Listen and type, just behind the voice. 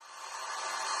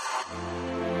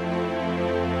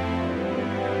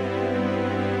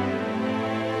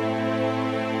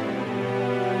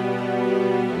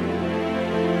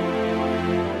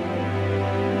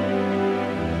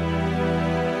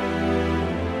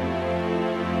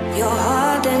You're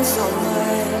hurting so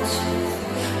much.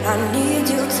 I need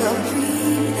you to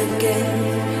breathe again.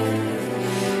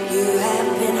 You have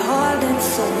been holding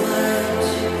so much.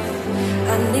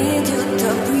 I need you to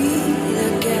breathe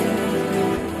again.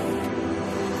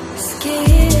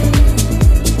 Skin,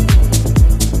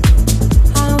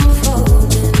 I'm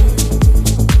folding.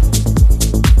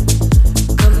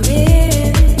 Come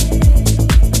in,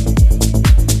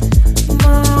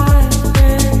 my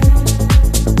friend.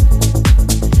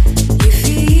 You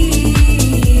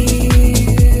feel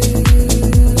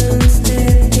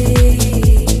unsteady,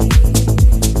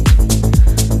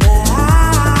 but I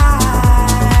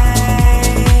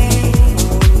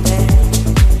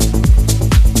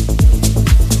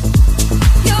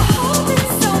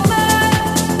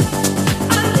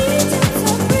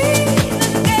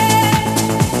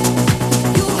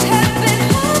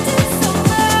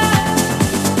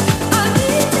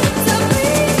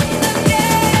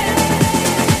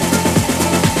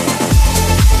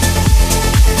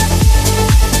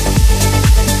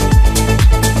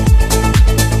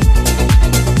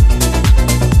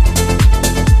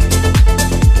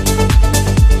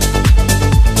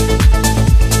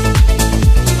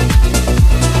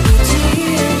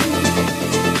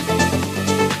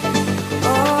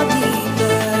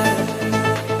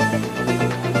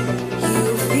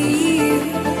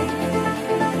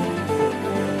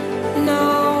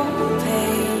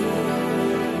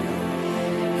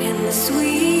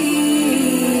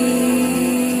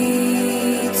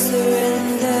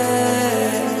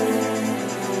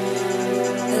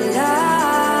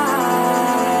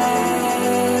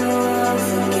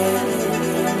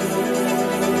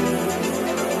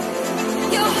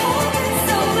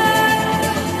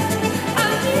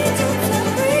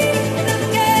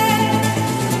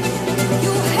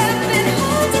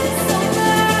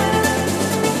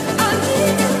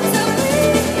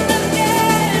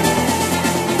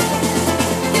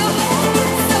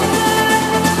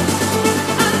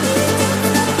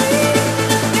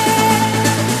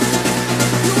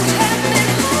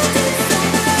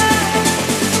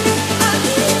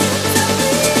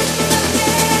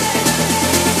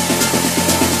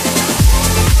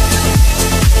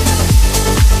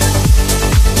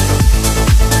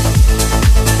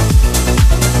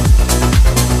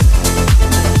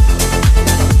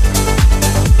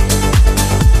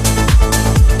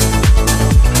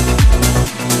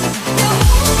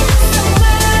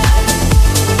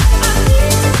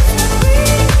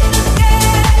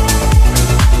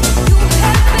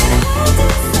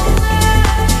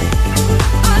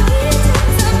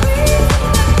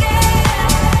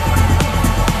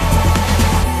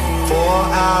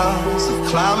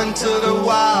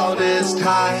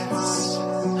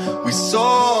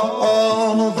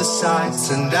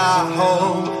And I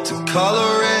hope to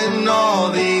color in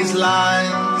all these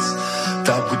lines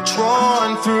that were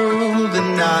drawn through the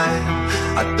night.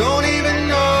 I don't even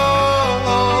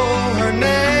know her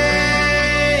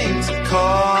name to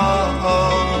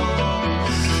call.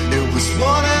 It was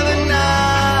one of the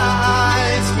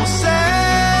nights we'll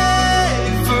say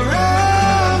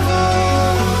forever.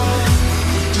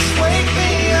 Just wake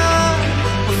me up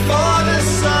before the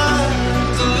sun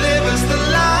delivers the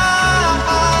light.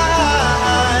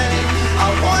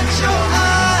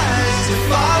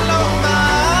 Follow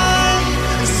mine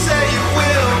and say you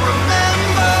will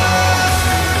remember.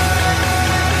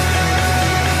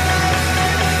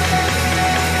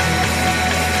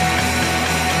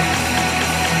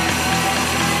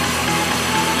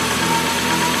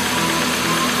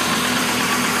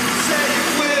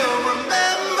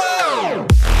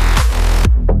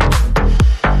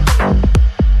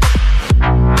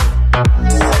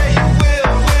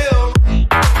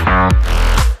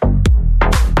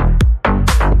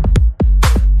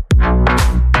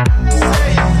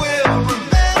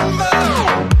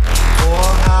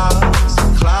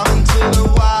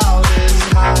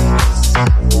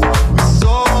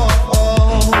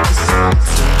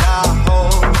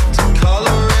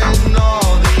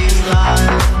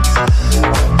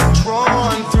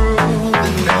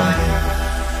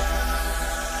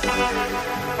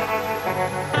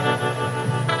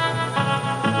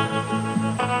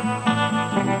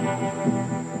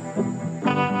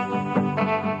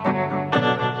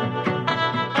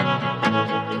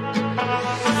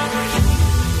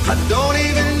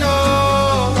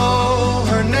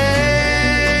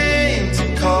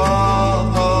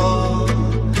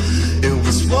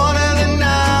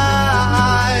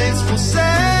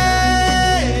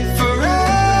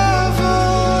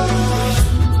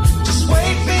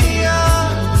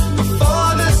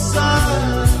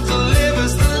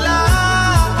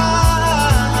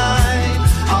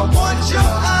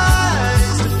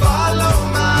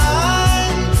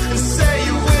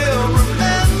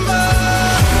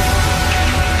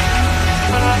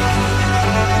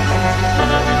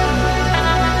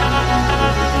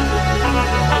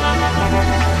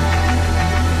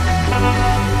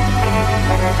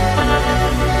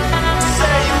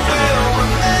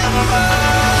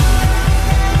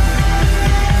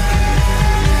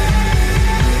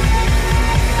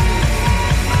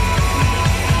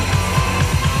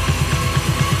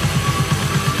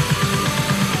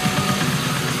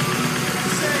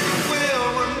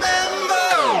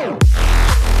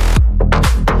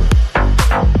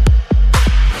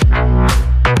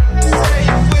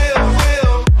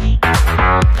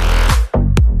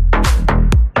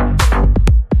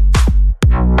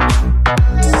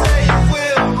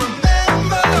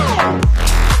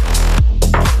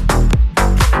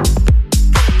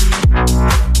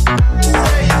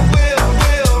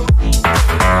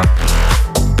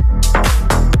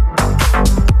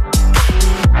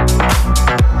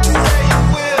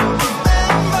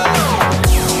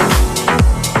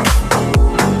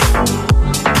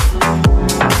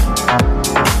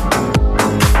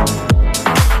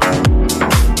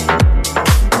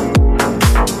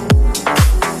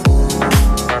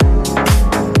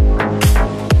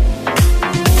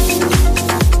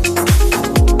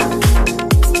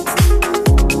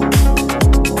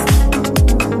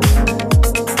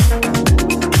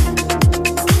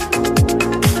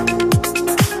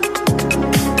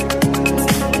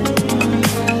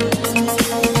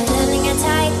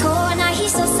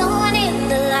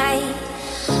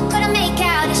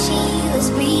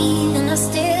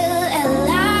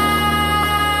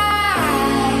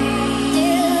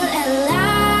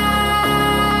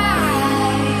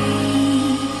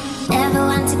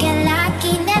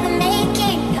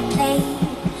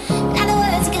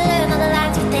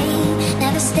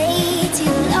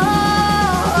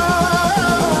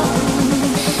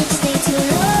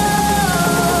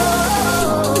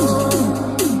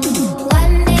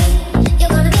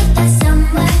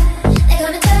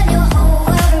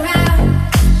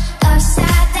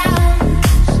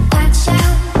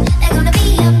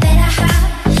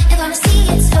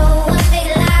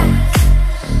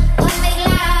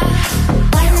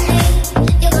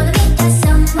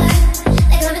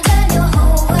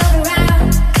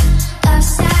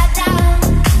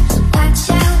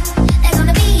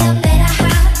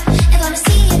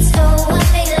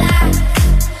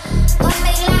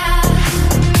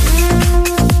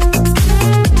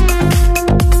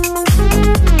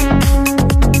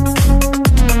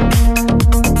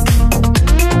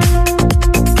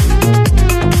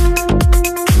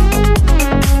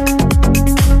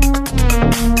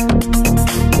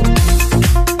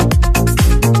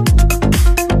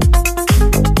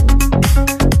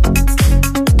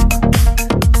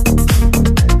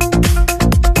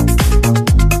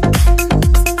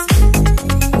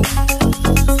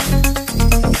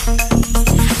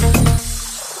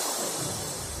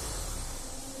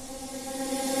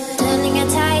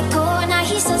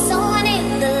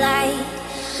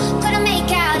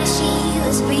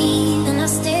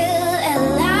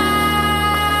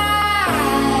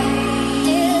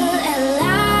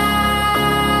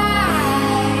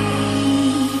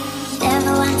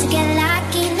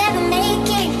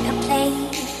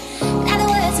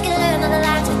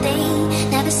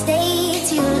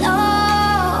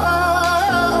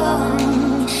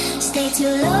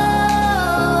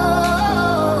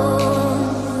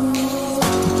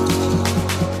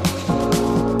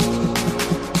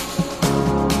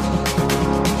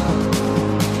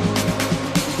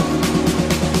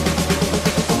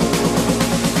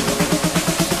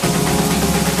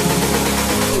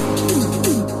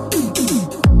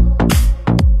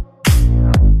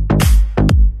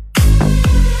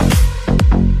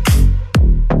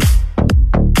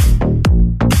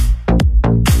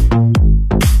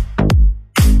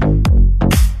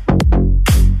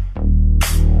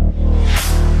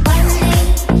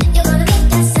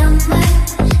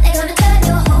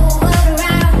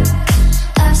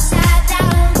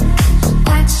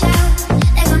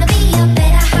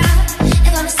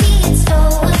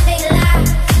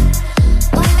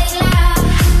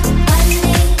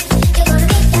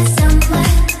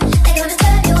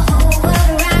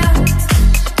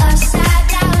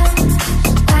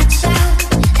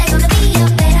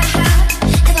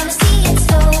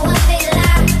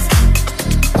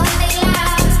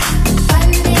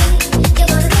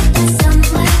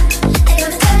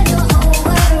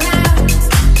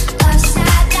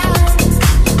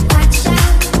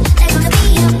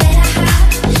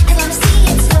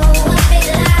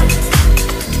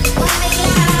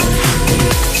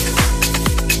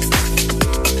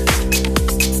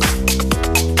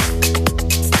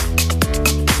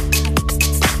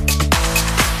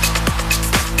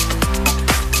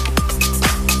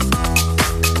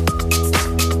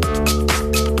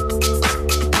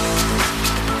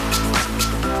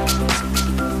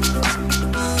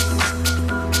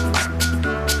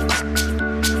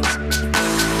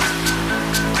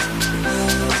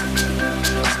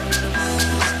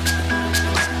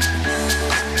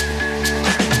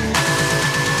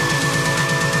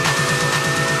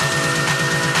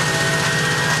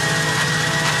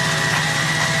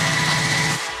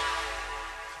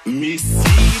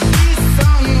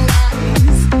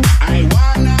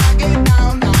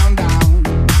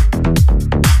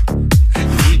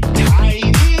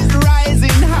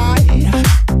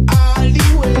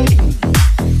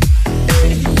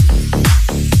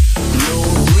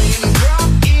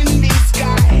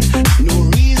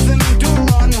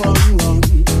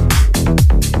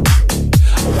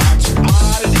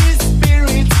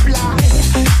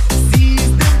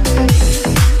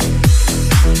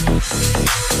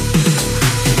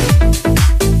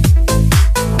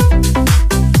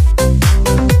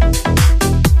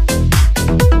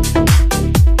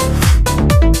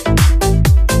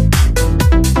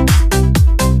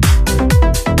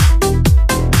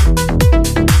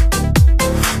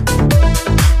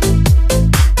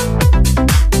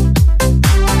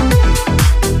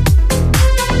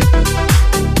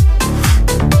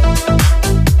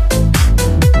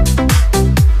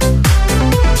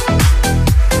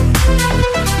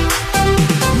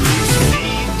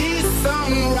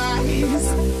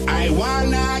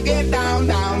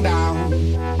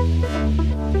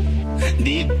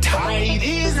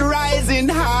 rising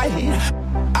high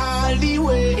all the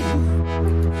way.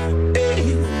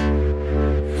 Hey.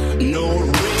 No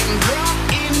raindrop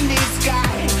in the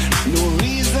sky, no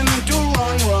reason to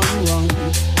run.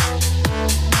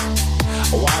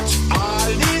 Watch all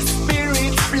these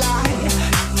spirits fly.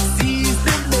 Seize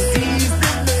the day, seize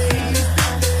the day,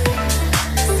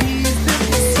 seize the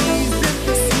day, seize the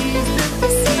day,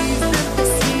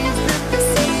 seize the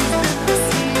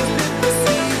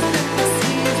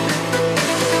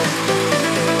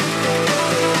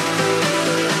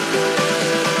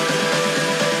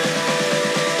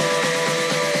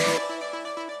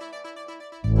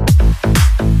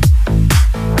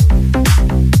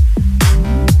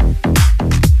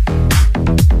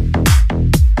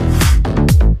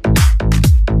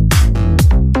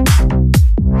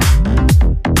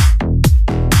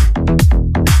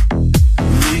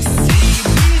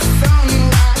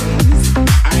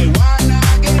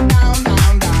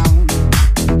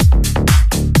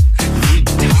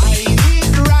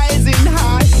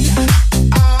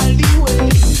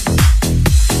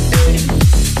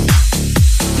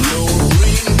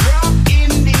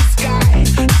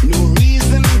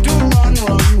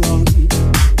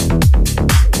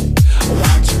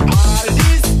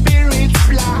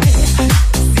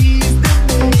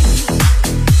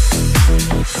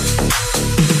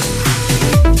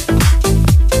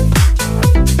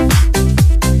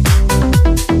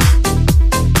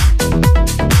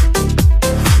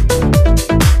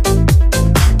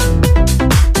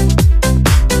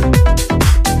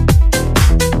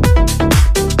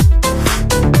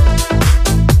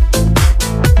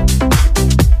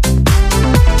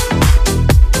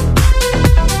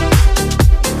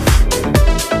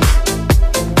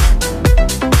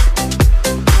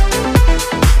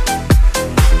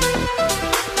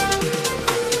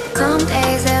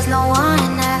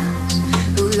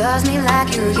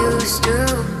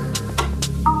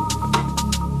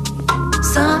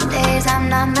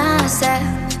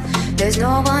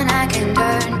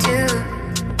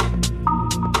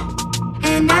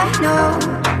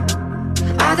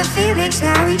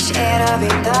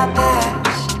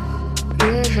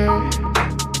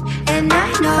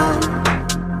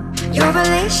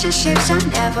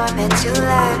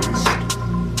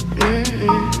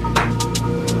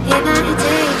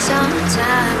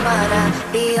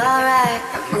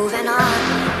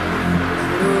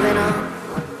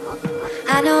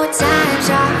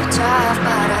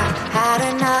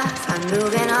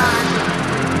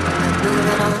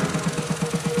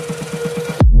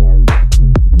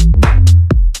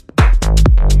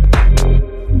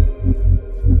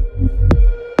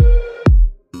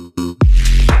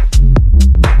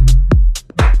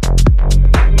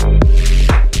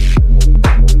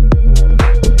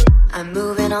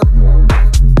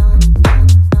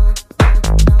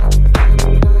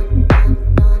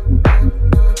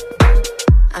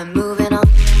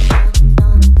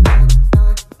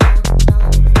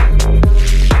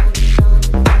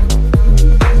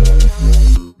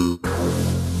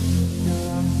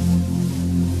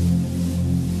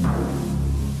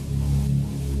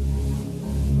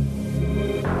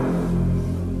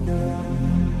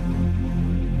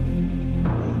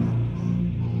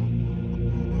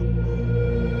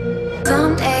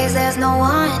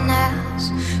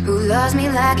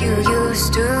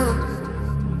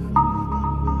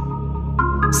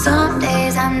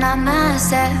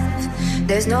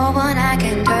There's no one I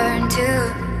can turn to.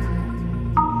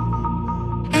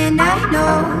 And I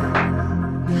know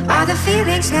all the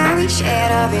feelings that we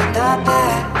shared are in the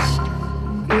past.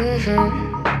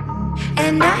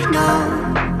 And I know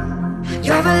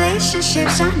your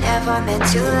relationships are never meant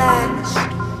to last.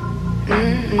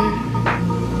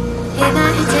 It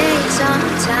might take some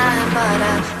time, but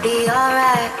I'll be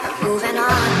alright. I'm moving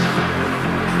on,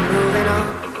 moving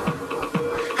on.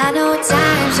 I know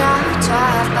times are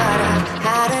tough, but I've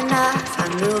had enough.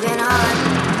 I'm moving on,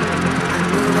 I'm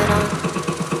moving on.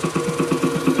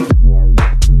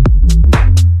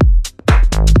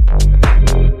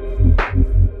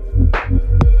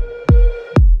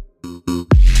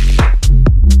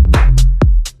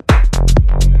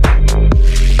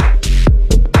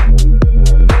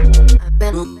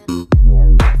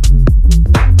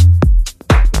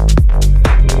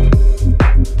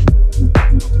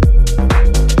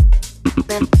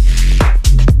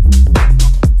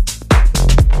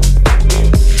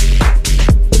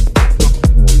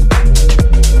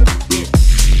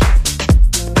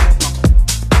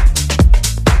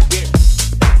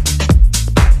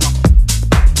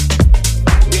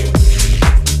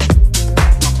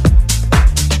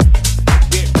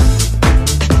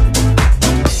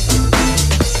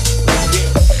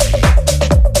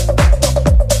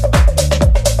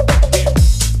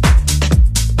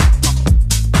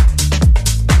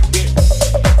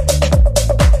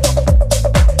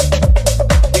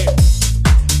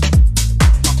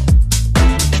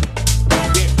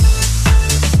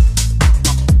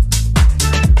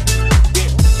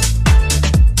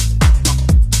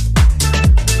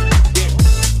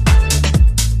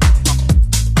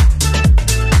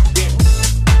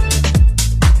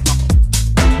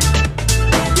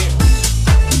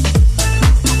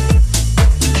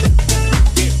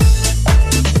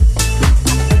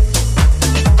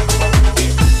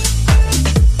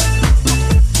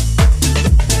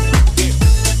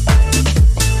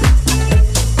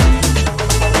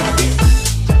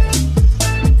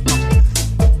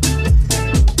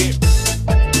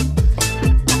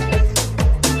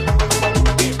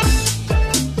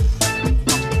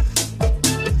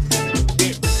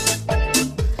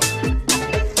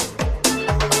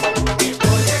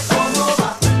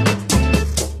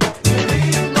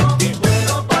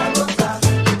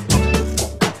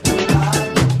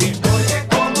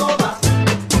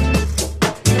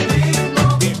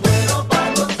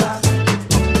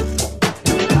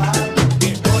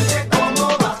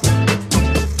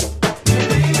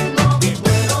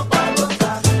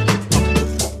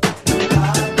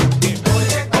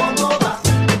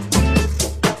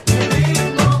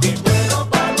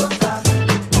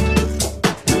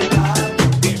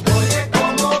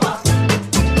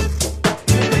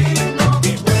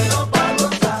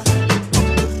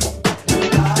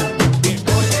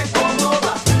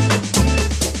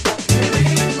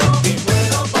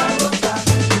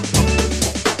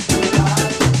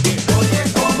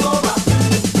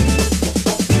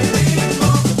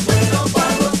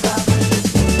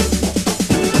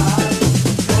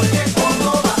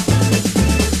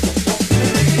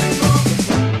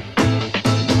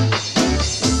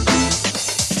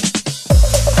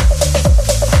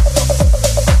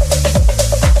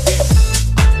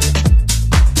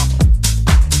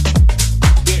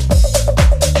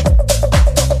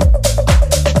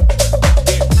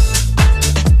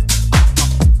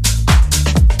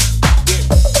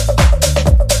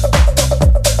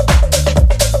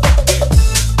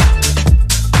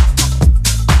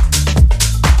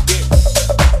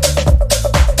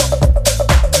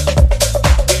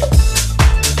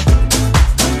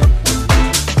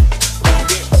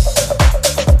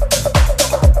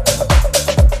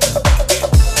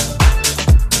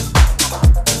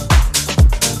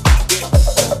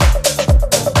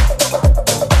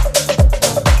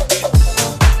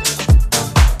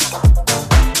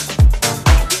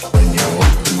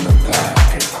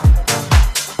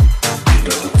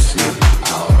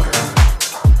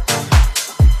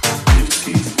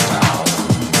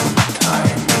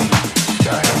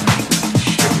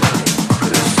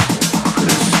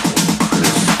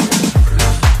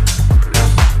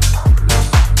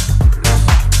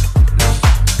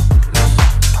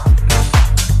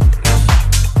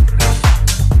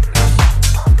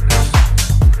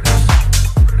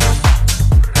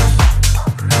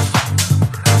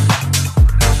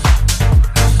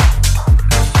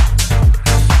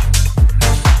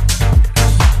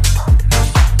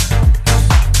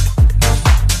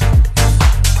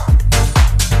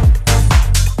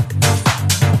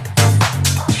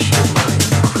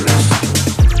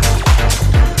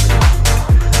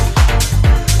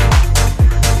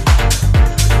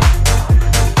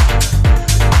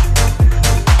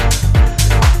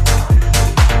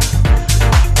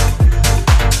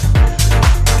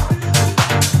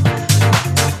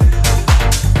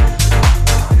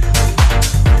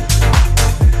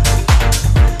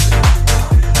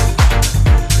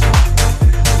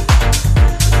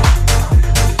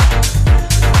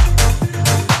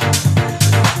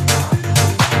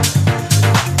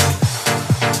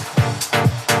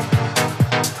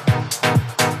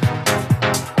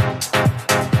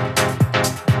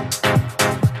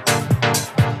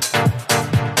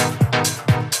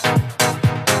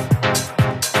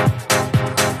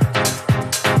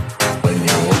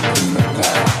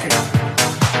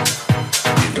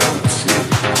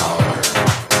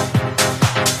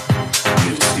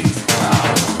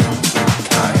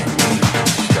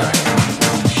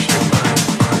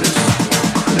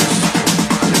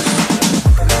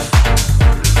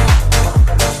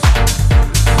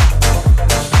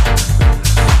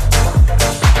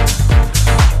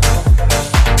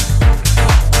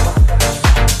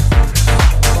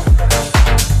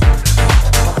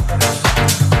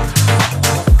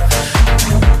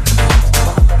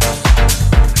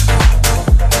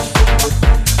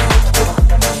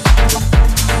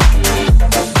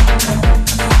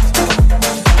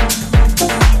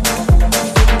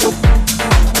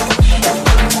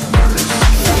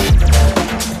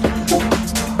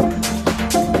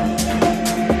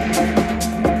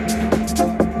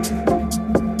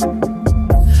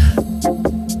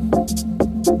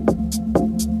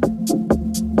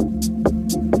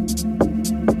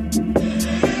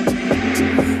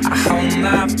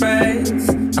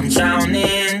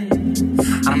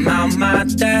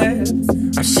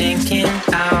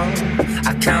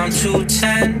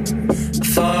 10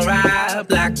 before I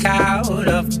black out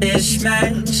of this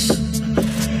mess.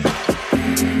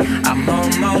 I'm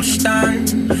almost done,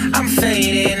 I'm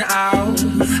fading out.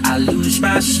 I lose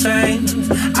my strength,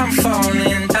 I'm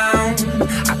falling down.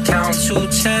 I count to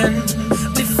 10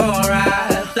 before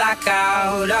I black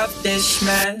out of this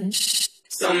mess.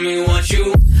 Tell me what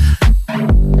you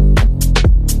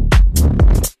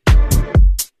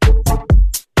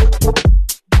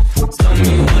tell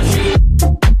me what you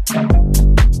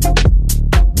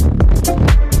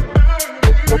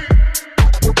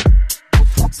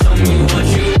tell me what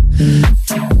you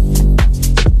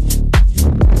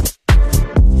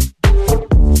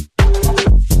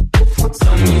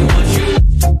tell me what you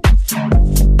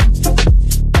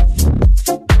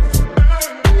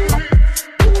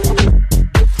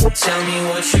tell me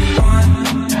what you want.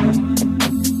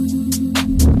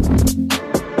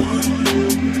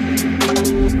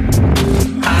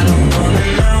 I don't wanna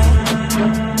know.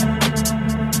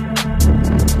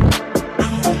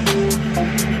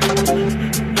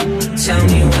 Tell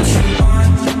me what you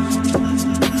want.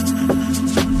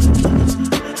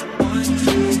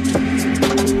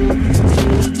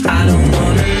 I don't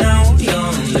wanna know.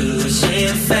 You're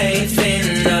losing faith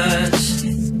in us.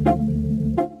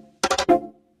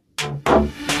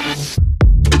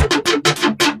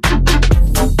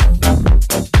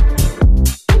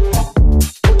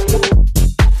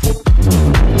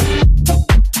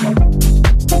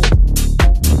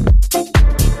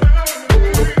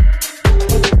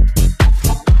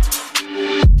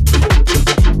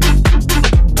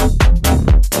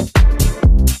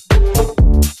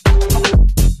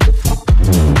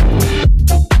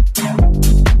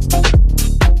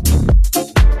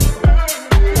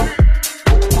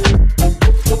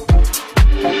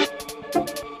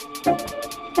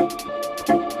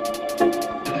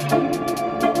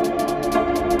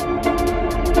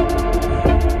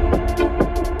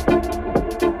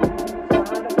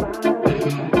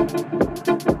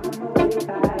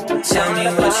 Tell me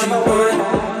what you want.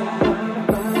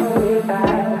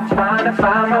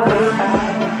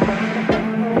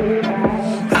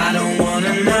 I don't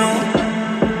wanna know.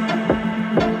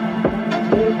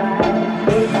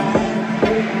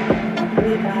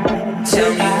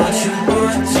 Tell me what you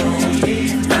want. Tell me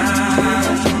now.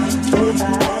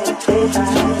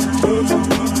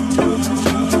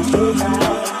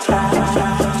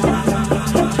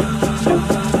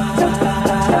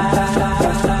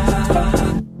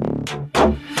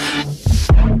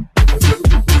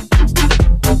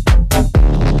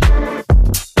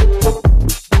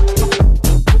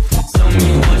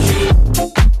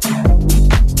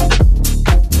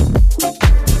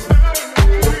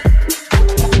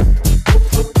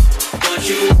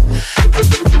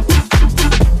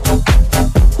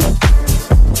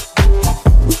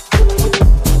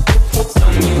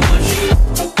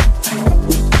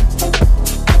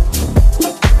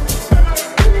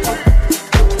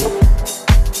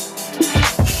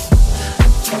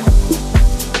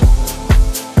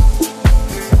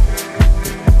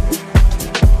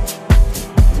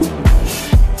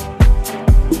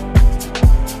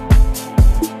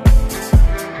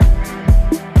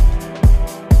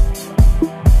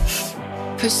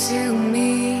 Pursue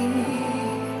me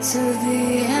to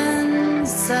the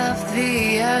ends of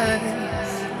the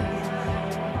earth.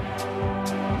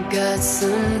 Got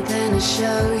something to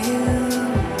show you.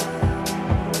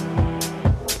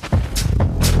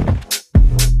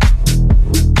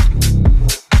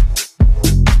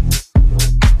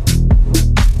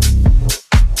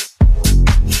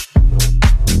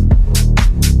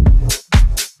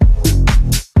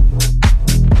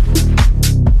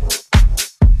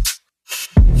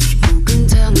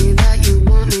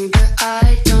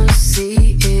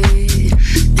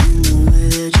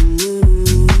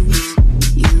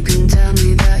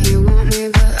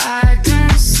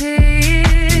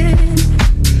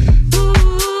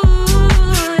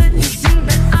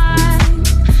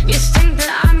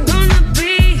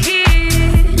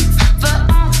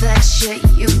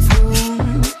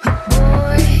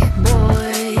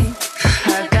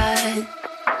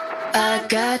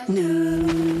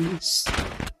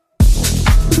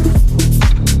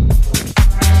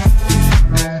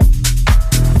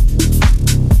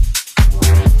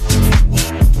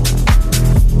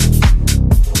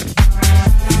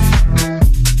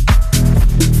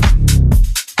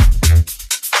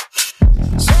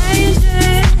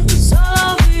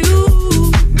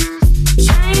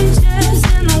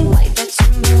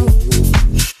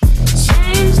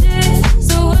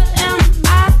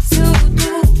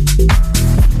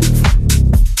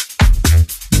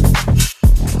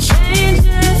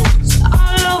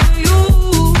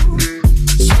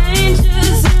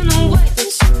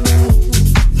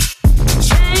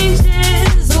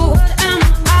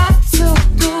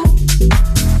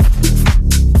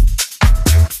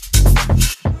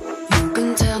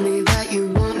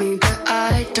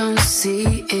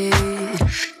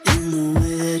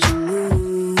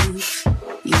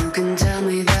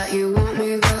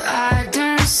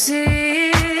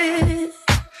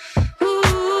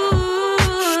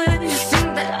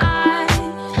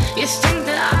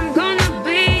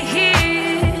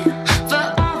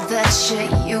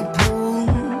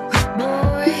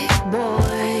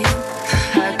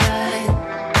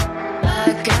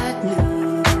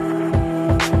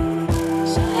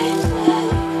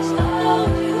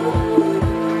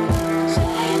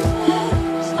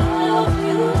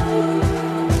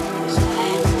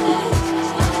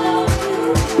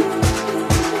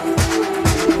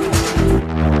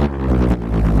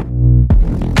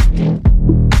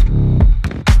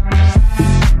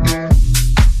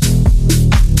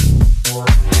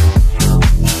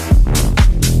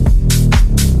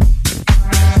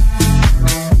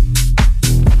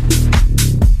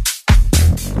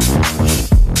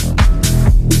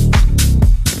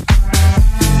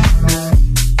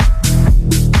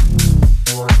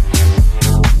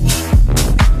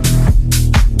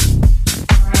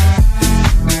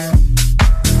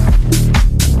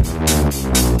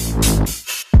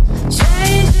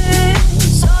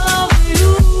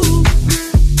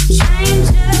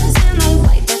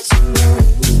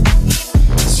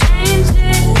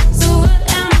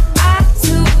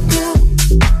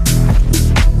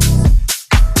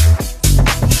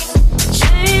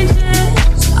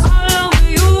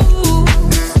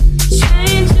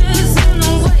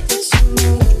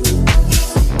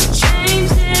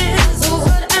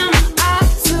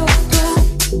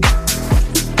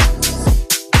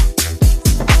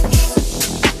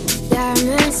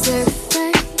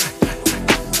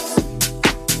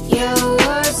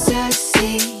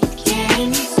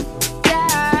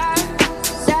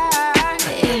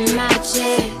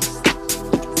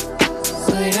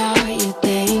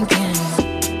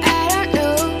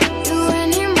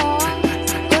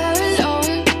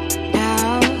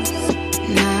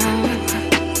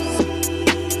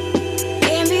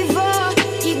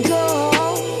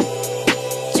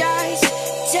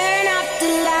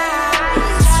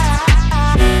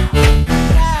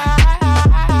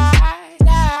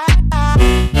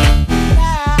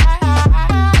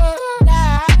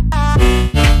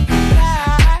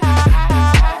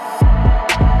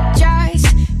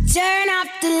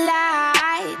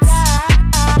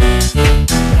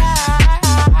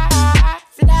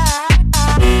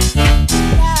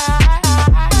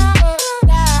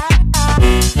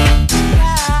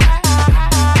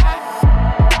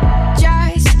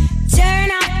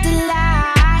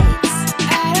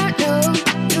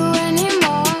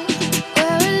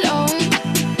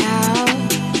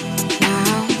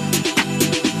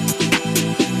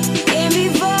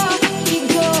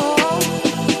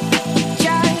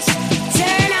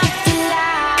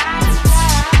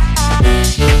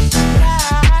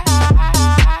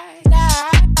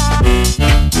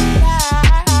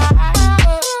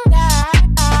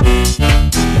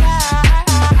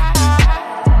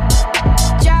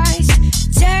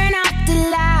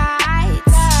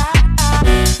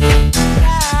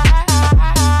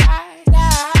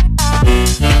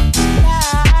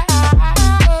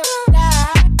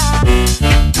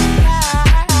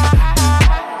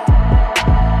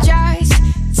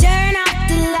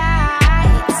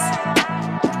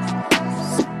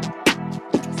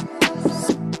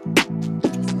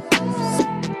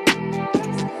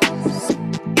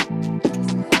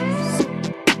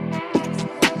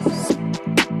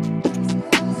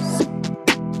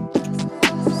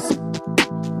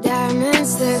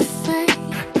 against their fate.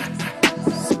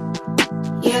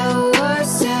 Your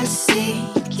words are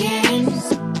sinking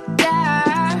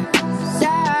dark,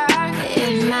 dark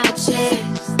in my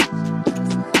chest.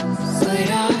 What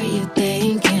are you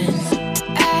thinking?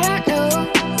 I don't know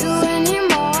you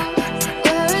anymore.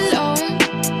 We're alone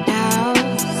now,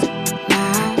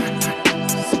 now.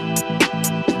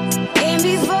 And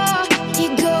before you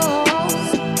go,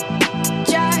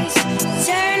 just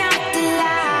turn out the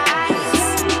lights.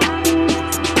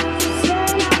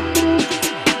 Turn out the, turn out the,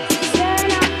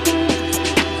 turn out the,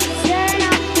 turn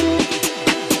out the,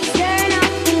 turn out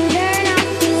the,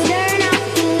 turn out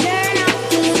the, turn out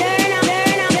the, turn out, turn out,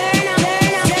 turn out,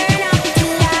 turn out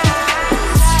the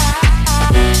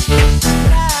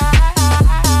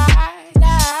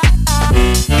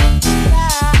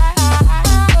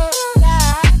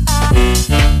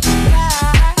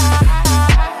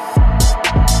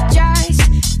just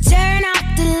turn out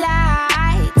the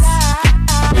lights.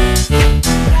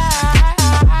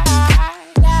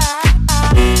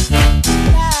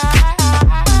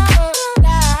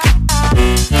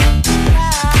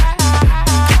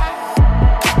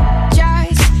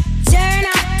 Just turn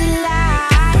out the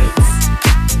lights.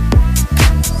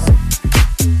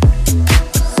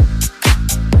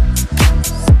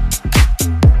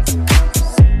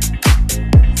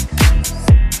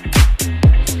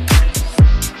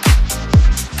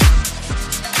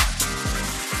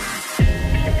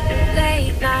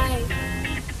 Late night,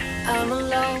 I'm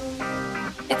alone.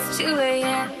 It's 2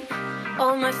 a.m.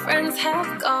 All my friends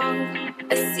have gone.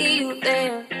 I see you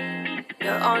there.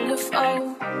 You're on your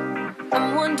phone.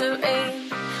 I'm wondering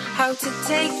how to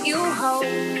take you home.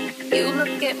 You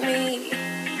look at me,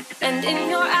 and in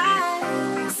your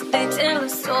eyes, they tell a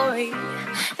story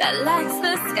that lights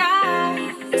the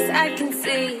skies. I can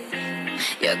see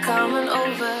you're coming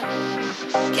over.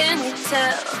 Can you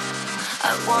tell? I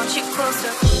want you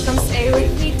closer. Come stay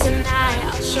with me tonight.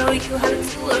 I'll show you how to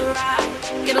do it right.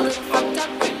 Get a little fucked up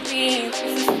with me.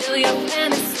 Fulfill your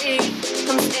fantasy.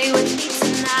 Come stay with me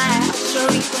tonight. I'll show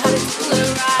you how to do it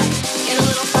right. Get a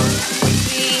little fucked up with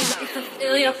me.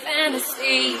 Fulfill your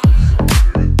fantasy.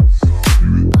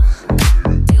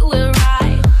 Do it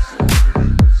right.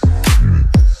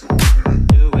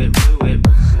 Do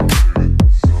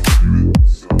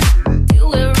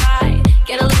it right.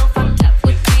 Get a little fucked up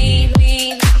with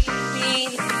me.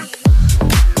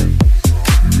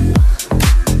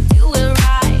 Do it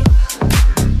right.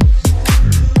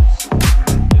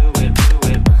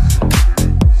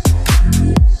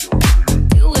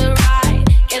 Do it right.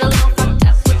 Get a little fucked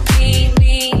up with me.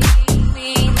 Do it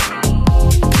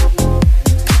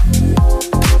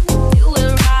right. Do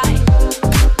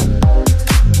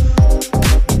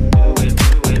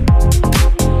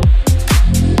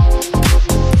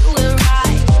it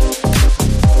right.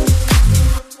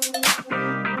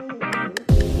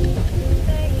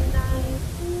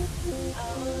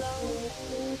 I'm alone.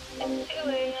 It's 2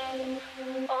 a.m.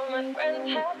 All my friends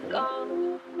have gone.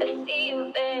 I see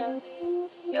you there.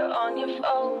 You're on your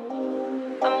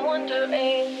phone. I'm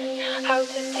wondering how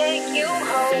to take you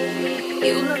home.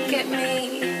 You look at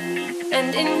me,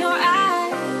 and in your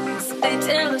eyes, they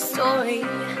tell a story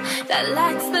that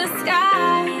lights the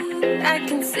sky. I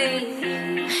can see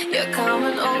you're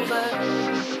coming over.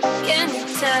 Can you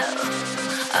tell?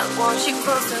 I want you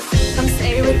closer. Come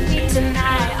stay with me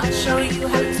tonight. I'll show you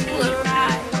how to do it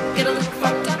right. Get a little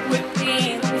fucked up with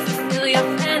me. Fulfill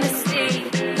your fantasy.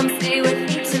 Come stay with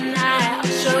me tonight.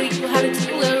 I'll show you how to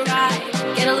do it right.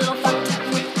 Get a little fucked up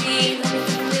with me.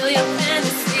 Fulfill your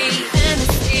fantasy.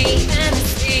 Fantasy,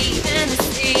 fantasy,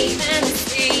 fantasy,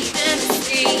 fantasy,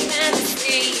 fantasy,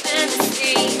 fantasy, fantasy,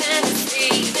 fantasy,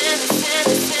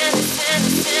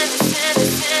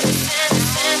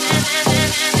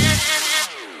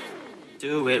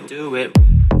 Do it, do it.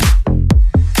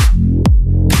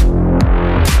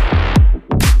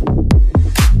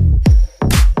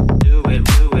 Do it,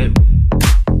 do it.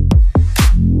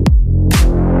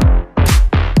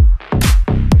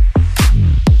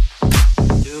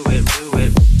 Do it, do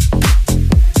it.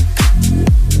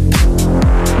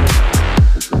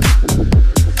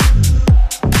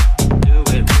 Do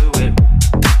it, do it.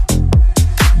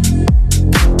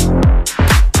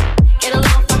 Get a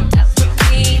little fucked up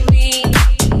with me.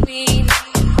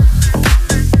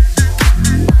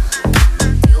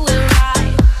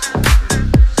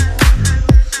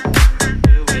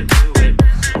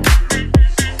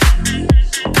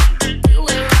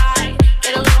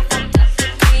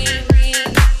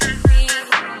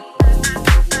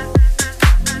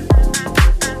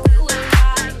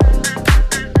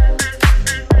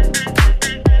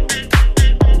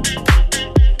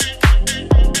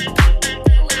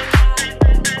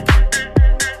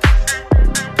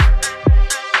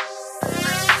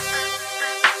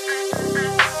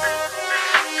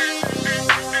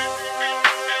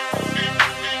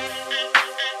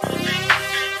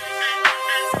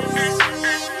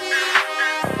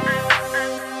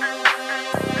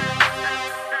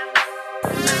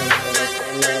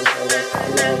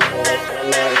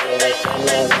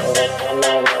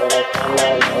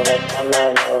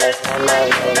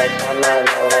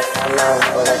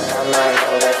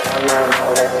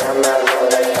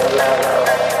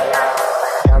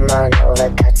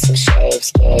 Cut some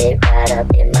shapes, get it right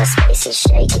up in my space and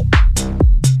shake it.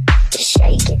 Just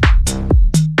shake it.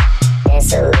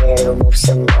 Dance a little, move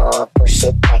some more. Push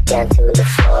it back down to the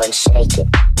floor and shake it.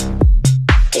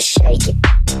 Just shake it.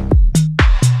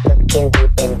 Looking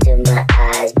deep into my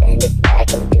eyes, bend it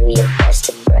back and do your best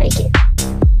to break it.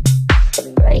 To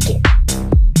break it.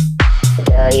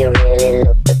 Girl, you really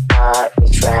look the part.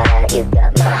 Reach right out, you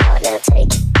got my heart, now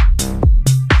take it.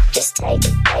 Just take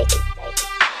it, take it, take it.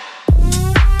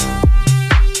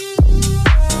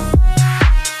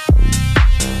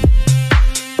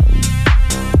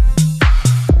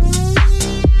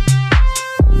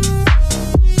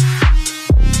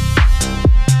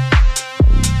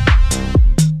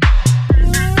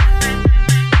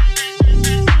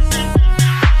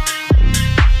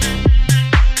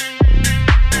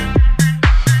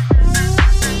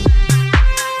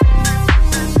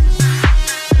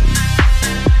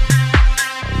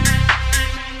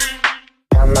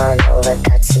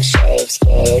 Cut some shapes,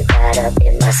 get it right up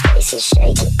in my space and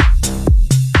shake it.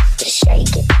 Just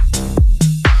shake it.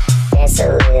 Dance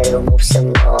a little, move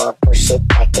some more. Push it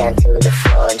back down to the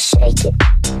floor and shake it.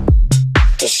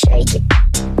 Just shake it.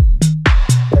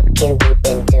 Looking deep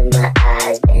into my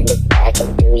eyes, bend it back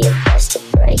and do your best to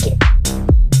break it.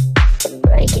 To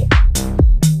break it.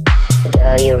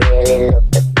 Girl, you really look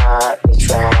the part. Reach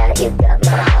right out, you got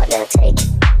my heart, now take it.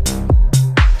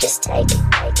 Just take it,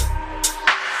 take it.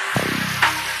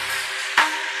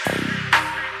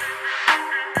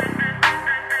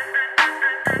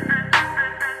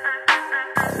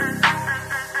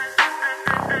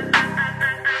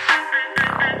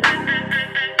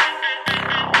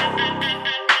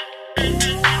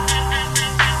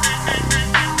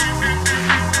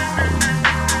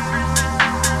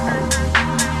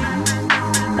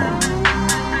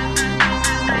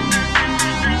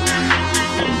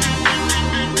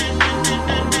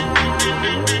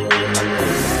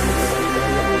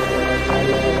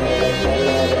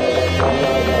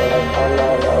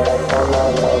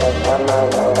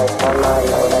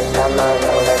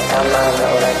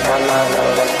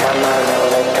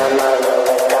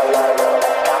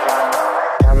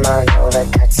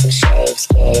 Cut some shapes,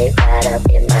 get it right up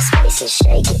in my space and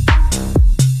shake it.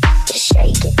 Just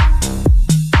shake it.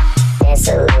 Dance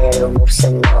a little, move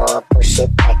some more. Push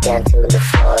it back down to the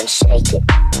floor and shake it.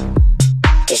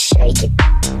 Just shake it.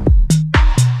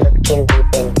 Looking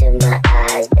deep into my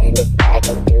eyes, bend it back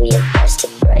and do your best to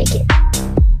break it.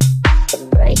 To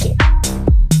break it.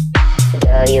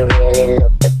 Girl, you really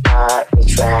look the part.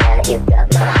 Reach right out, you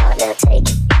got my heart, now take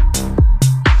it.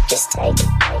 Just take it,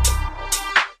 take it.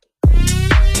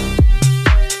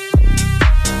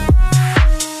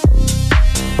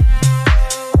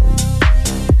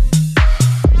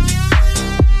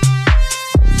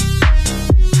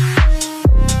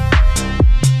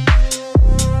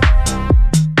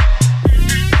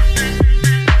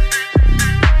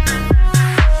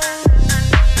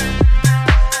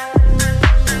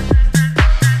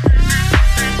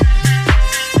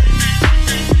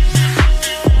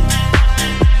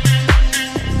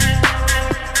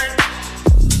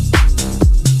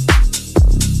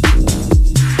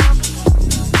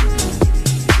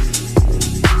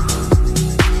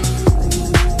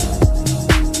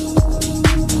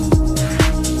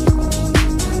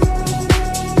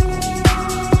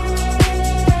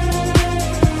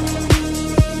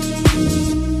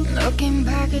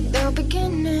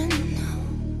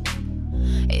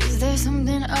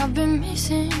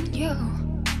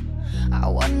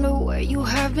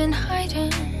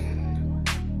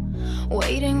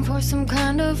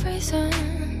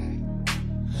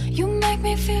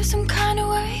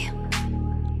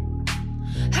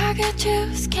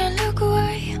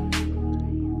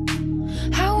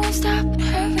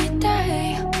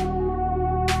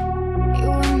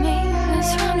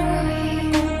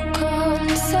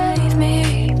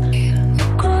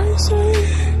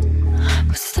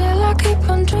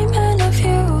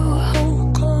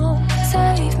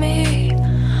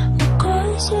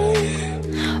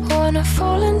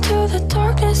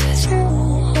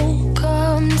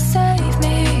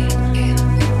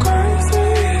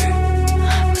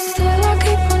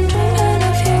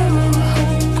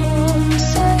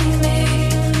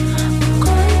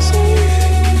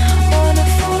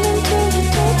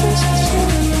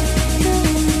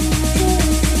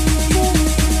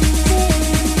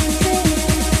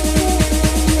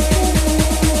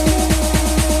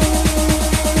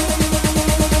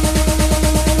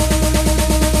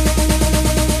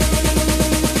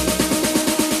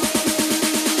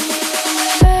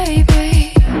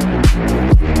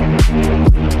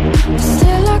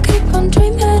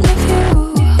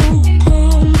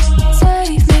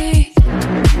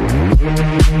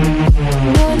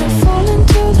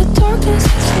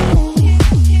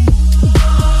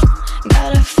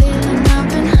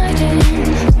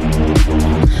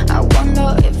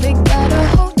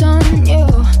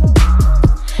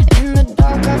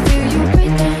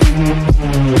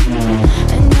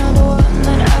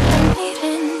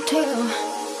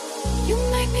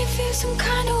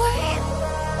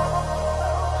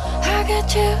 get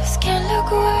chills, can't look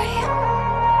away.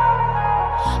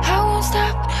 I won't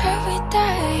stop every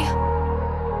day.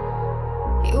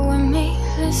 You and me,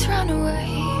 let's run away.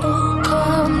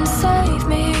 Come save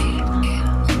me.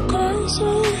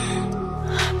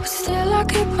 But still I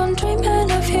keep on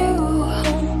dreaming of you.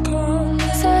 Come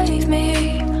save me.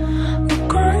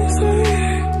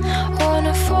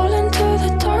 Wanna fall into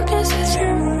the darkness with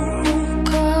you.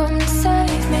 Come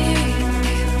save me.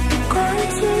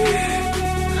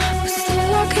 But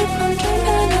still I keep on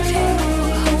dreaming of you.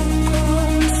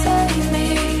 Come save me.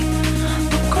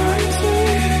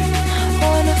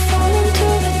 Wanna fall into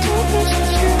the darkness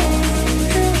with you.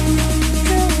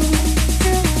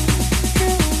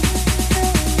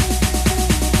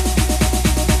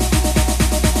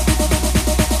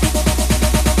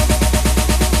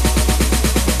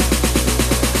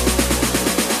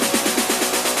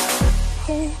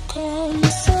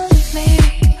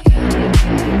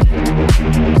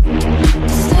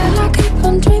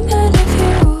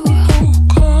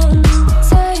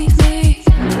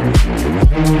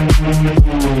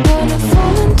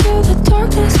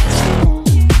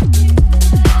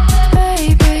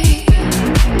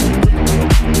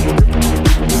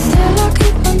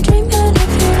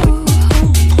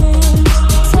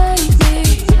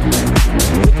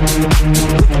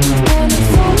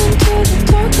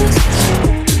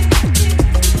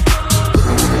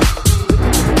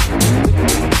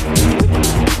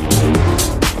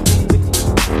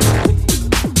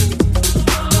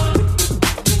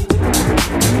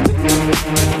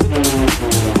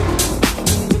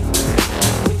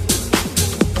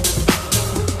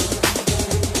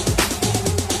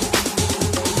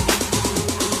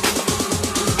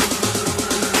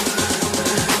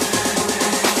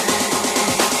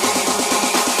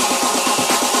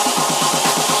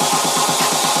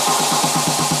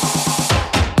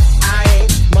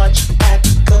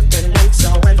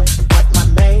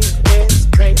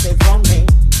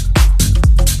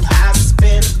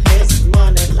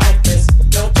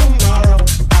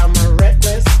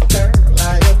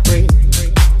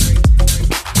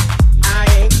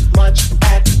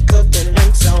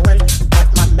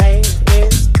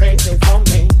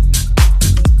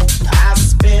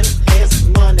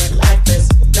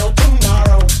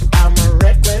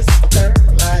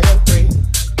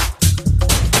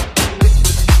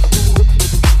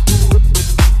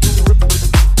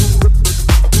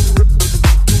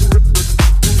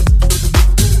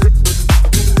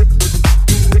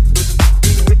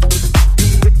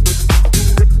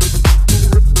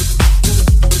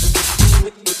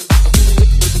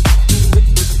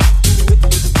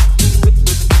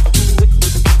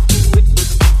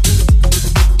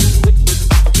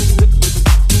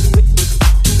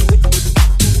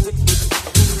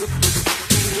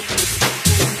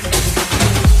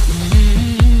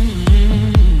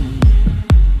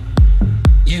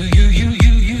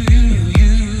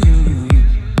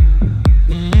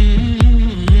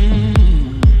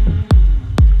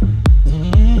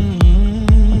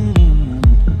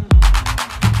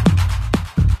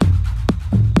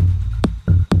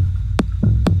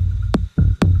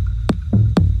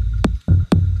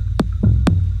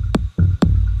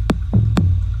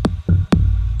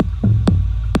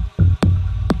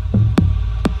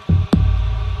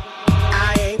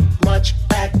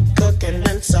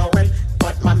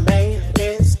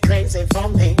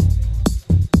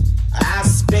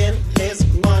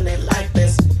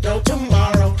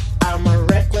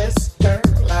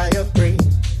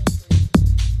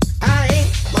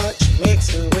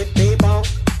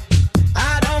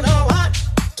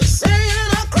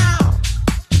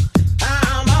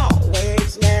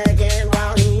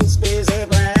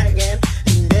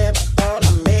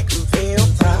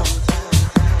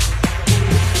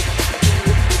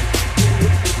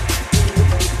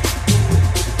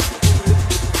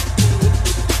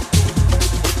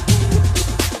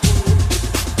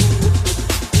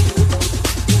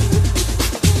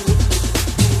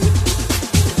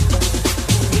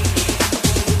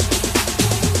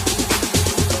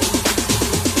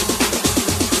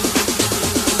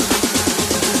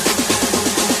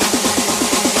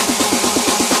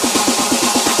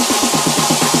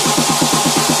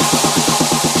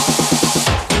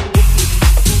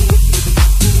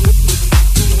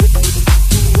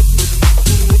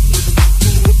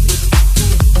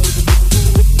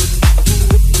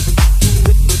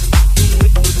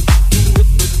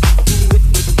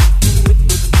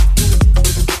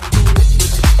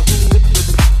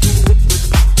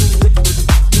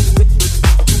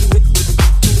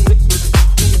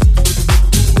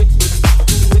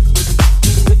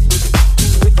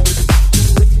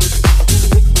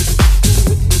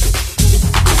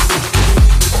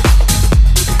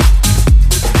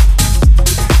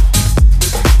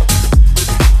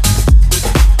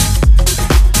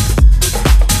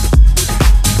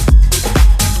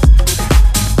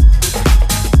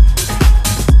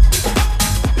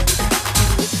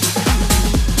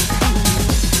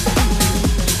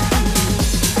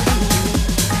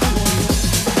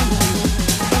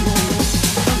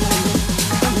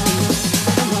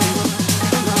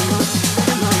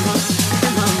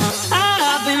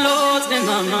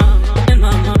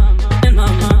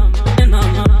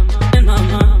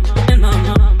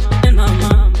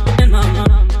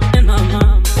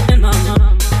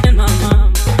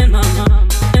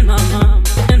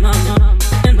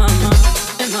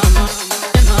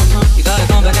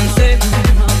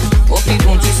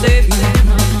 won't you save me?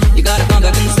 You gotta come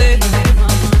back and save me.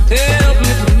 Help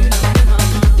me, please.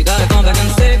 You gotta come back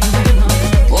and save me.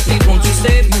 Oh, please, won't you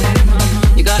save me?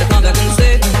 You gotta come back and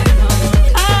save me.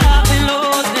 I've been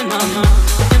lost in my mind,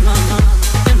 in my mind,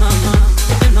 in my mind,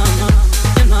 in my mind,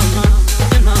 in my mind, in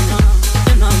my mind, in my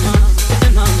mind, in my mind,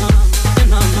 in my mind,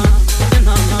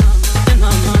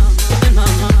 in my mind, in my mind,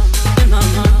 in my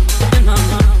mind, in my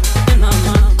mind,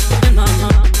 in my mind, in my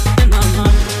mind, in my mind, in my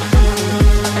mind.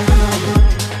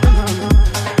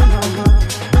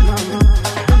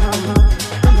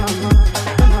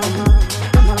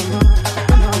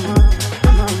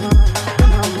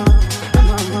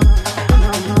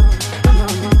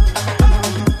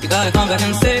 You gotta come back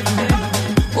and save me.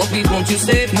 Oh, please, won't you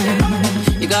save me?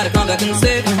 You gotta come back and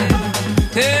save me.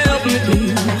 Help me,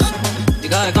 please. You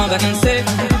gotta come back and save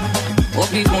me. Oh,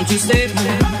 please, won't you save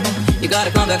me? You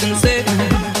gotta come back and save me.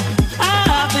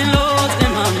 I've been lost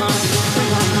in my mind.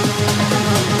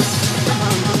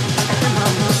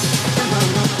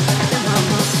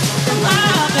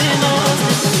 I've been lost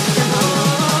in my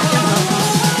mind.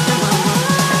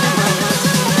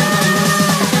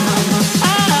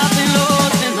 I've been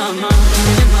lost in my mind.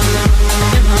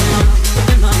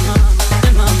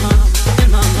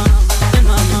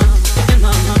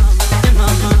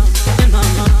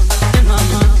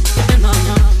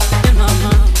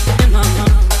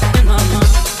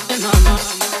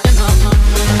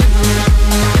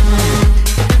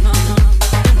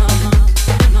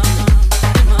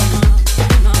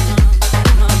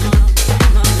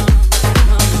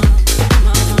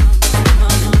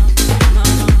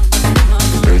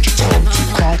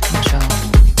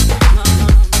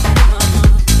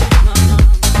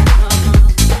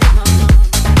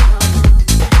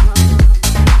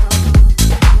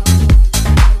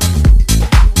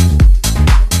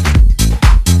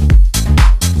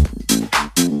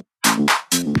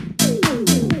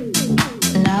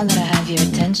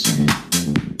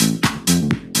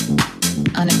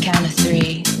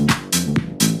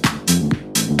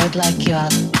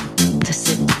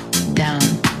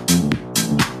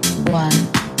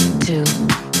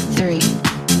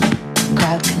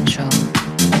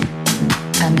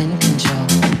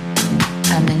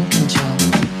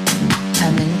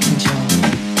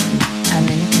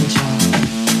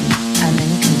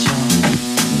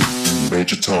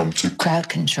 Crowd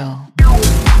control.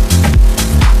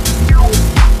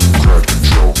 Crowd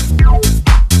control.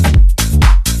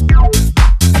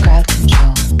 Crowd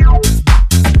control.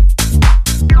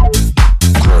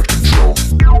 Crowd control.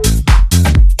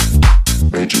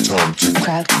 Major Tom to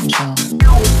crowd control.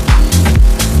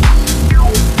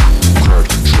 Crowd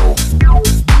control.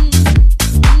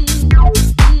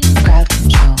 Crowd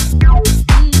control.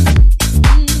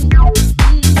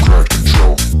 Crowd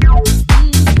control.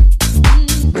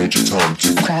 Major Tom to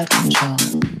crowd control.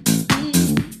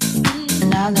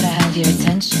 Now that I have your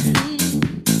attention,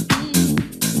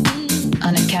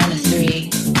 on a count of 3,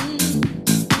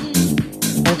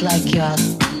 I'd like you all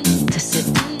to sit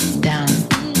down.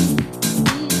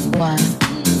 1,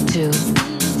 2,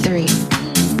 3.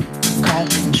 Crowd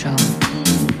control.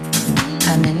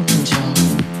 I'm in control.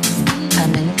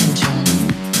 I'm in control.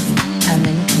 I'm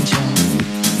in control.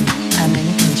 I'm in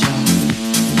control.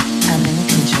 I'm in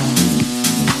control.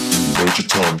 Major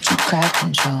Tom to crowd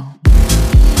control.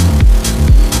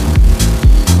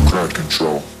 Crowd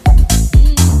control.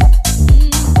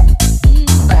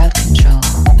 Crowd control.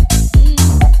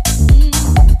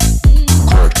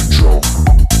 Crowd control.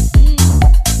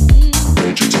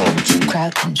 Major Tom to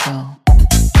crowd control.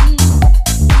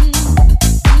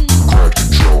 Crowd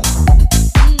control.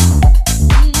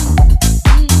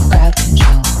 Crowd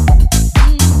control.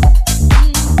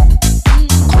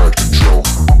 Crowd control.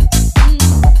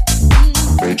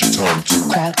 Major Tom to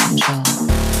crowd control.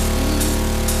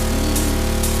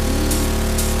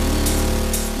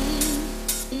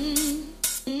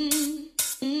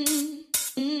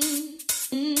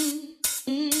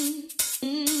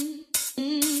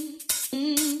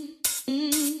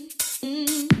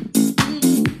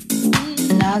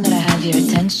 Now that I have your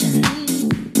attention,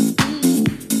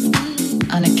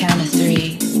 on a count of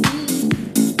 3,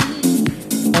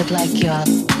 I'd like you all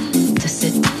to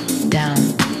sit down.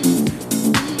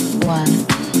 1,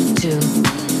 2,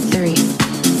 3.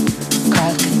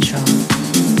 Crowd control.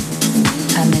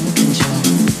 I'm in control.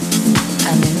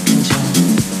 I'm in control.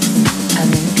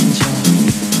 I'm in control.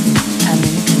 I'm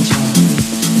in control.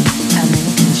 I'm in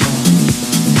control.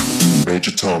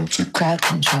 Major Tom to crowd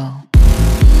control.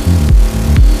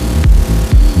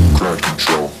 Crowd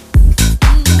control.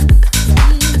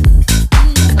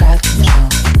 Crowd control.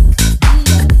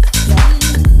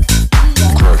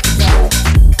 Crowd control.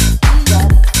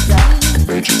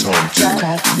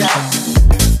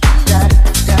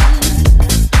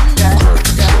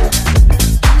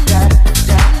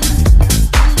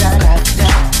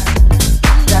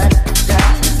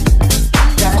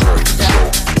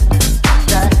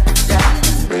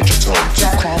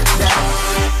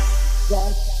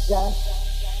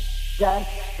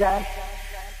 Hit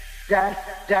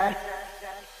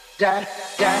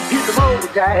the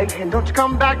road, Jack, and don't you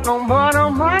come back no more,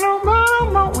 no more, no more, no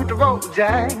more. Hit the road,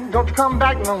 Jack, don't you come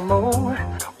back no more.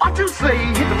 What you say?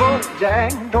 Hit the road,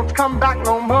 Jack, don't you come back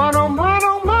no more, no more,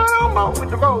 no more, no more. Hit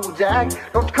the road, Jack,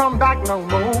 don't you come back no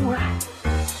more.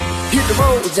 Hit the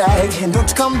road, Jack, and don't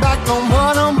you come back no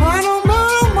more, no more, no more,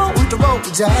 no more. Hit the road,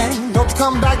 Jack, don't you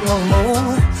come back no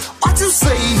more. What you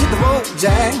say? Hit the road,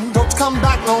 Jack, don't you come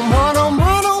back no more, no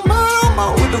more, no more, no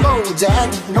more. Hit the road,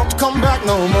 Jack, don't you come back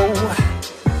no more.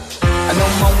 No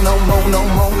more, no more, no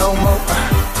more, no more.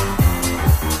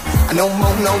 No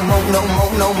more, no more, no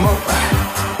more, no more.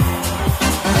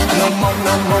 No more,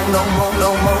 no more, no more, no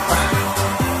more.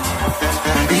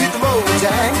 Hit the road,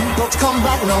 Jack, don't you come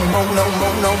back no more, no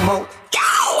more, no more.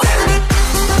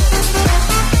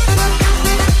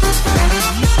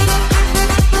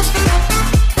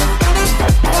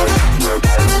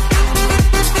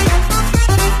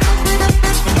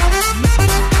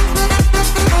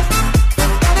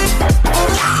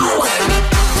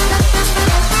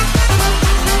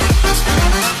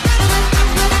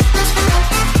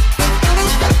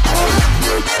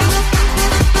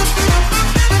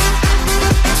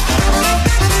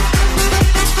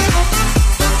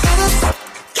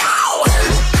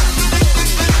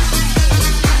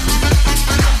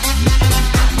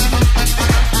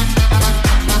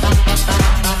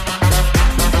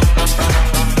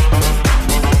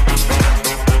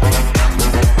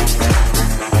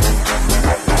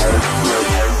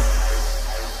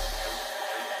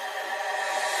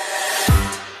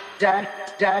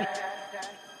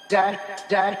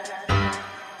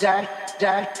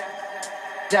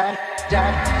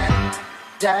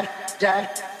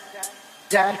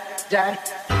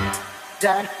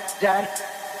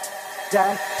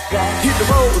 Hit the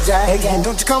road, Jack, and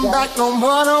don't you come back no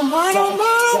more, no more, no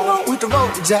more, no more. Hit the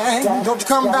road, Jack, don't you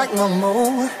come back no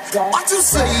more. What you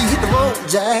say? Hit the road,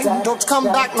 Jack, don't you come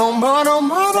back no more, no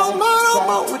more, no more, no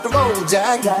more. Hit the road,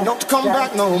 Jack, don't you come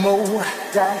back no more. No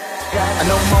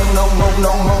more, no more,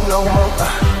 no more, no more.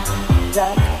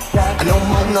 No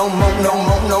more, no more, no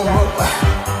more, no more.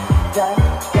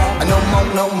 No more,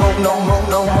 no more, no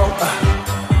more, no more.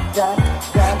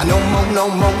 No more, no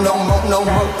more, no more, no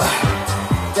more.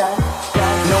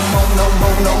 No more, no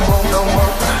more, no more, no more.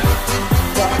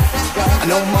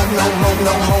 No more, no more,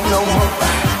 no more, no more.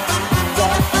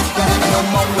 No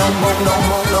more, no more, no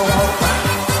more, no more.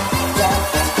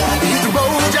 Hit the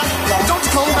road, Jack, don't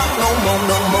you come back no more,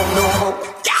 no more, no more.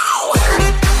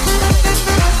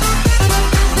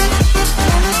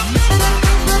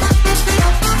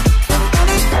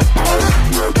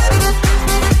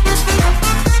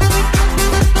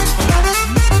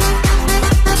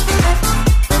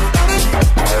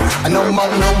 No more,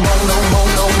 no more, no more,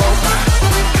 no more.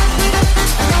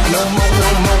 No more, no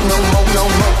more, no more, no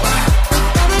more.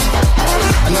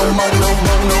 No more, no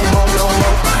more, no more, no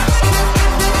more.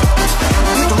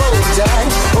 Hit the road, Jack,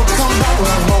 don't you come back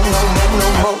no more, no more, no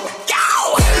more.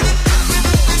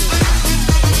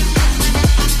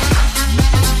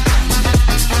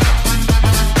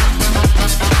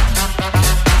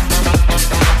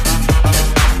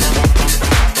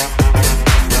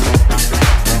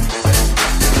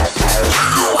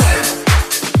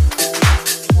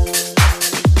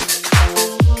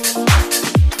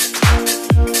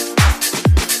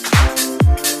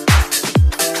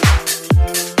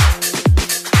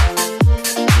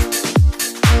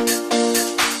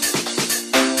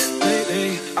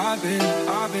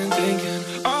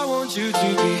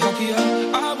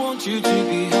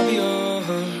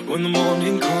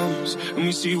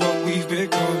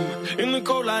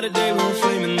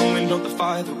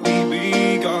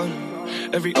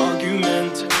 Every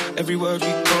argument, every word we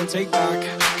can't take back.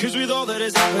 Cause with all that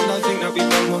has happened, I think that we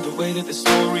both know the way that the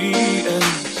story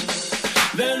ends.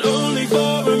 Then only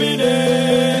for a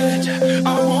minute,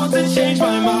 I want to change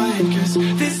my mind. Cause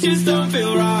this just don't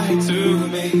feel right to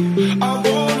me. I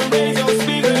wanna raise your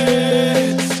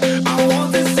spirits, I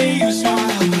want to see you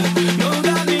smile. But no,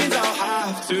 that means I'll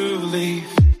have to leave.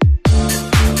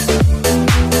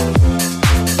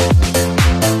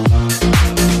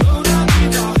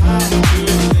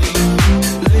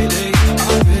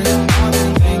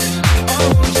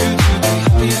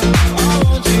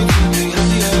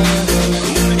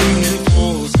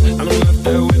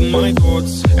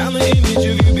 Thoughts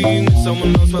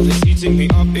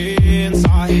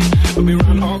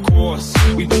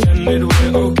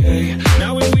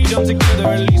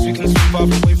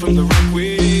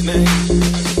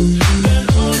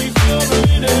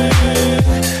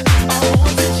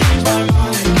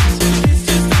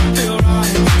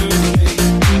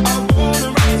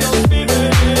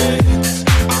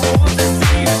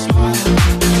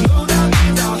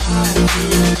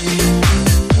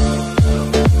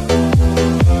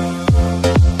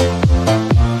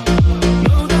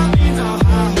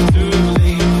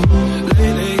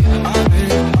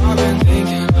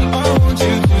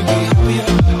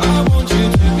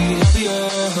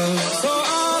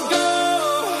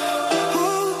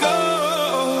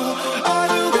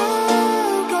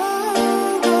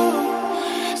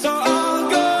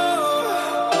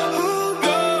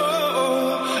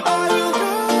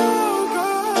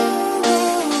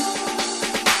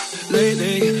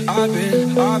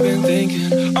I've been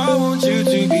thinking, I want you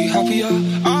to be happier,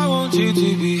 I want you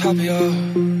to be happier.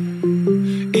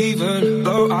 Even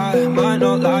though I might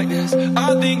not like this,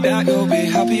 I think that you'll be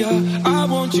happier. I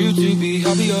want you to be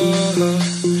happier.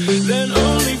 Then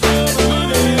only for a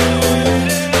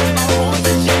minute, I want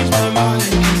to change my mind,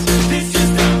 'cause this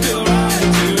just don't feel right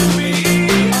to me.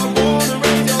 I wanna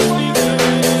raise your spirit,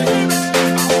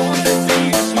 I want to see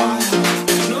you smile.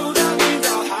 No, that means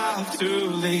I'll have to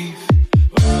leave.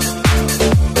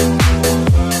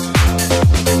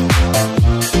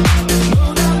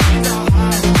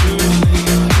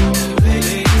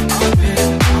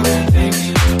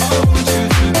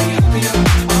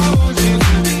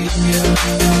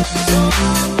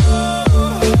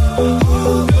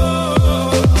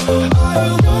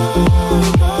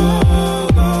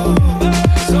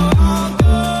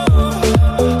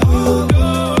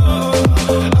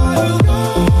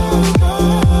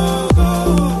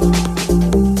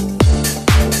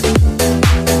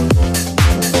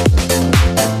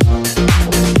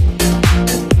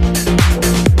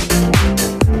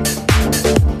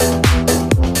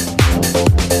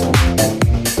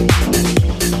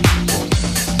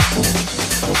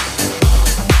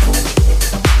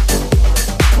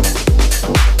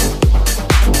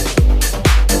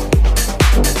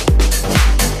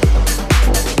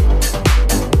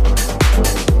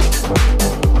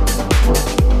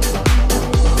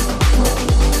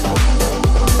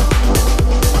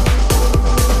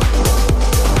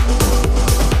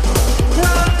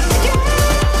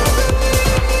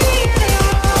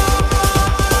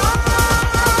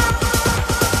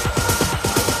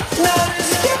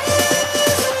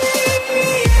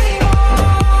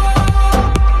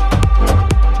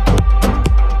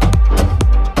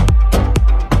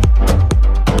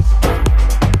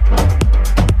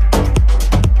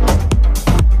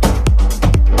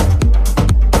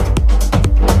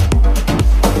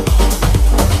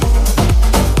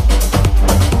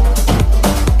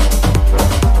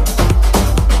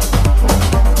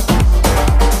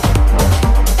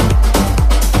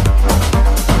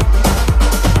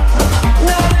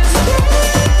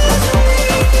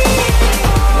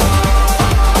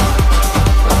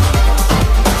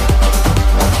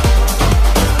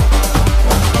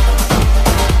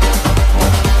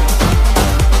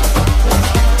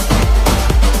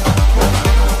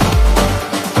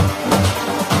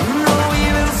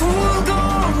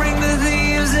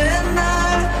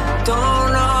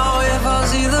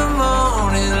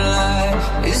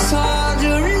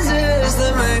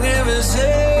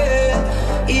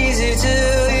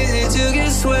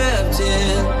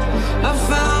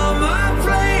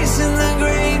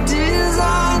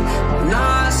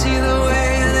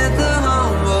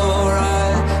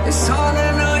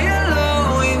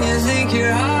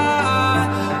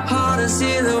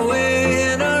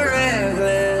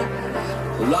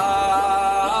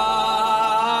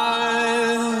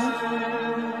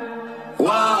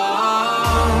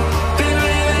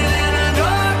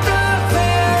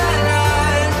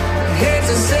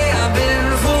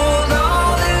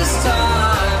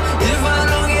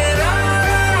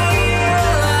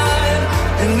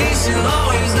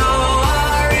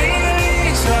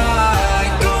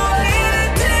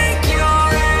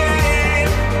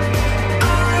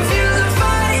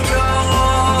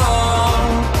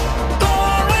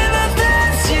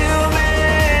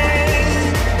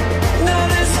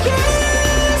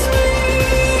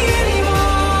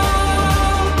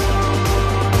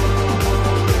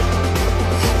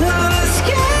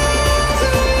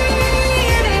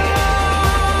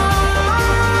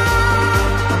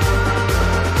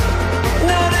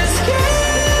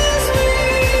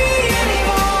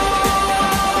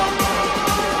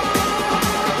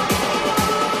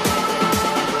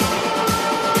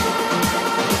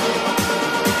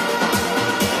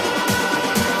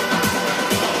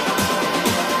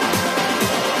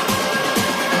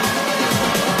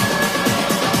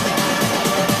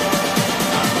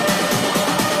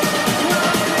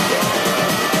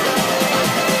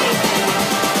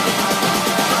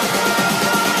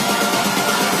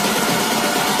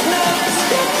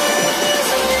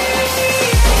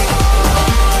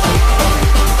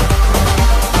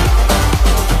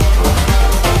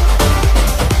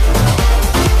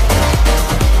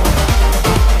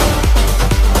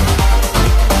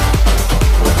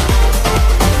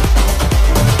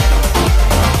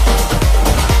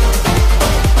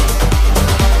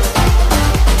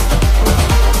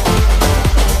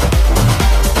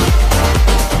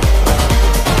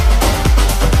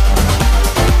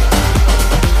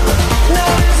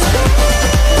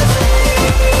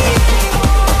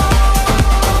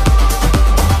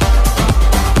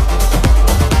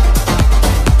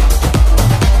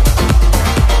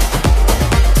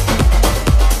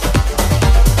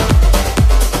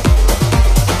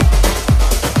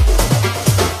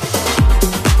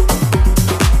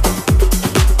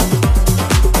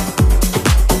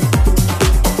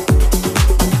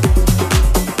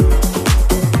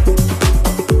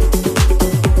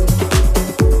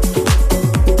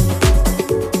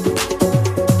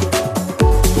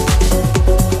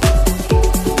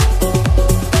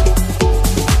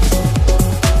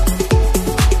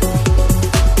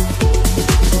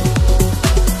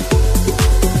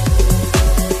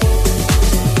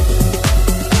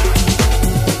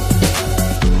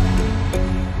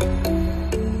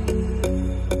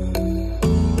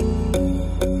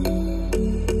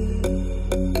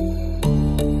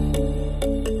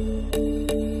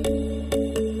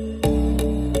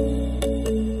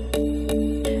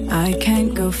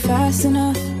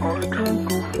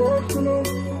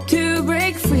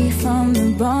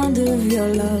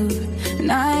 your love,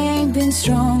 and I ain't been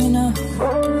strong enough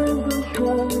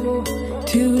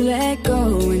to let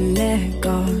go and let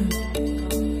God.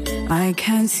 I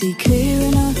can't see clear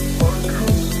enough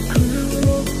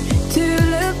to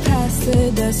look past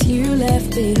the dust you left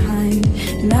behind,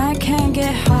 and I can't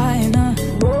get high enough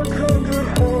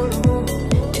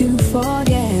to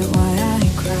forget why I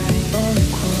cried.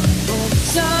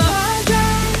 So I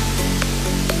drive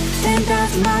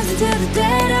 10,000 miles until the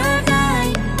dead of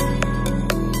night,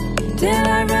 till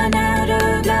I run out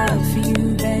of love for you,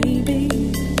 baby,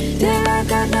 till I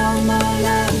got no more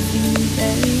love for you,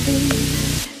 baby.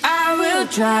 I will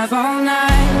drive all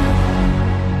night,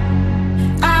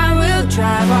 I will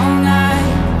drive all night,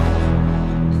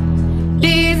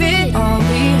 leave it all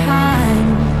behind.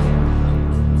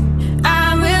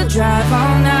 I will drive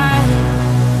all night,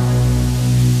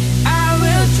 I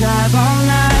will drive all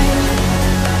night.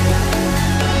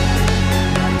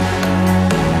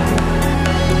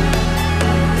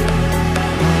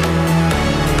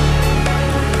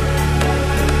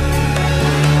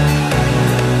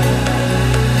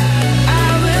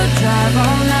 Drive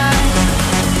all night.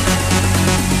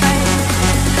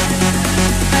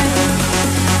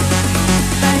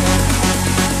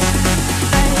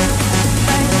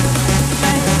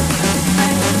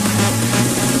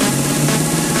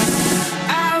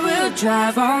 I will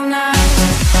drive all night.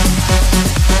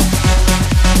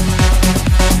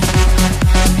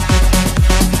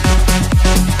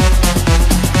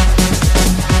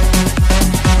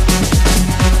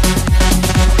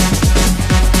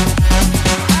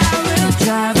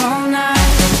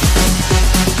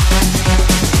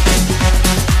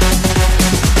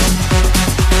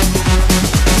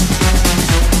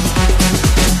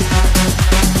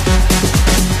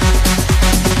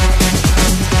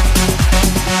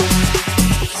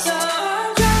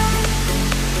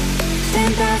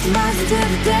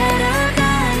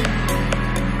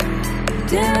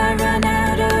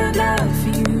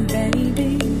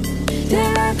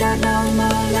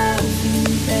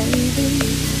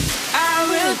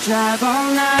 Drive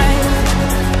all night,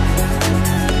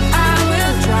 I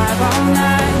will drive all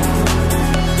night,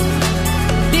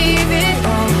 leave it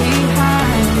all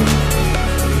behind.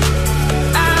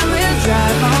 I will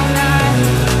drive all night,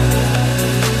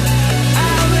 I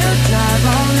will drive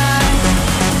all night.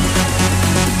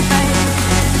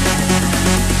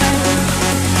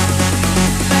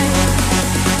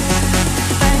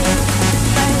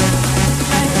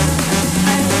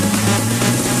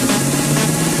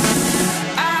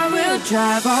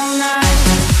 Drive